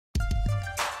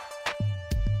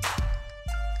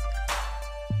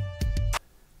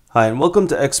Hi, and welcome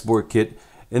to ExportKit.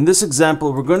 In this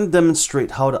example, we're going to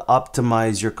demonstrate how to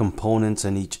optimize your components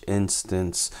in each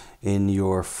instance in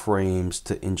your frames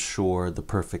to ensure the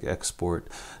perfect export.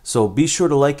 So be sure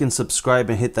to like and subscribe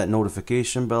and hit that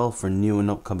notification bell for new and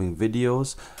upcoming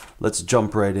videos. Let's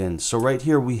jump right in. So right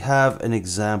here we have an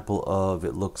example of,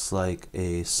 it looks like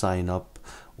a sign up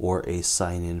or a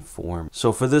sign-in form.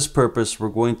 So for this purpose, we're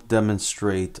going to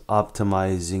demonstrate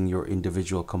optimizing your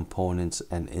individual components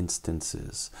and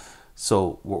instances.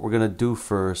 So what we're going to do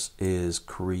first is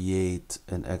create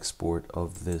an export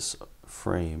of this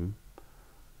frame.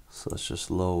 So let's just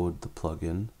load the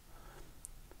plugin.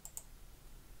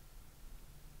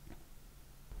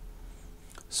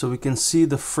 So we can see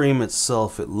the frame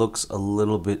itself, it looks a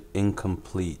little bit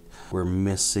incomplete. We're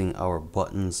missing our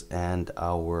buttons and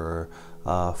our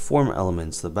form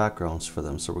elements, the backgrounds for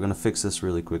them. So we're going to fix this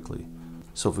really quickly.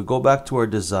 So if we go back to our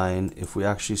design, if we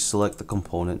actually select the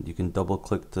component, you can double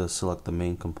click to select the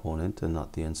main component and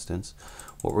not the instance.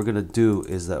 What we're going to do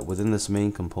is that within this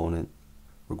main component,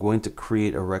 we're going to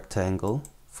create a rectangle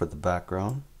for the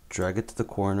background, drag it to the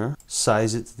corner,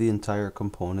 size it to the entire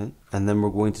component, and then we're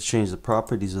going to change the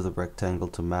properties of the rectangle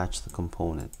to match the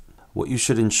component. What you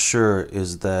should ensure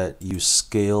is that you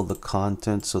scale the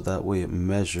content so that way it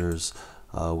measures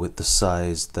with the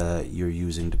size that you're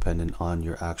using dependent on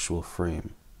your actual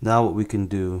frame. Now what we can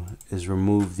do is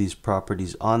remove these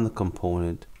properties on the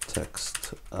component,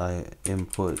 text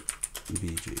input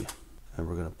bg, and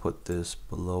we're going to put this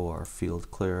below our field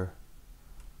clear.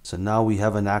 So now we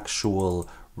have an actual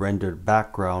rendered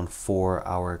background for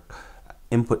our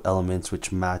input elements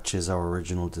which matches our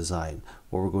original design.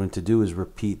 What we're going to do is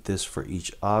repeat this for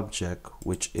each object,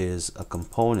 which is a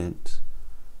component.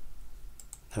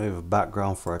 Now we have a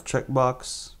background for our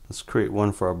checkbox. Let's create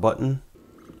one for our button.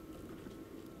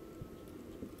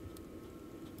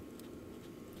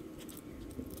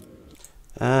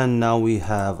 And now we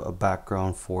have a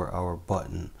background for our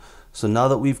button. So now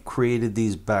that we've created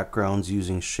these backgrounds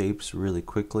using shapes really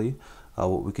quickly,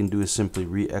 what we can do is simply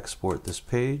re-export this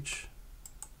page.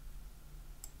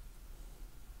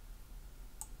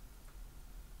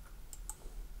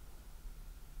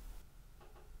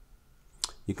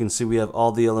 You can see we have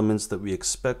all the elements that we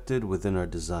expected within our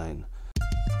design.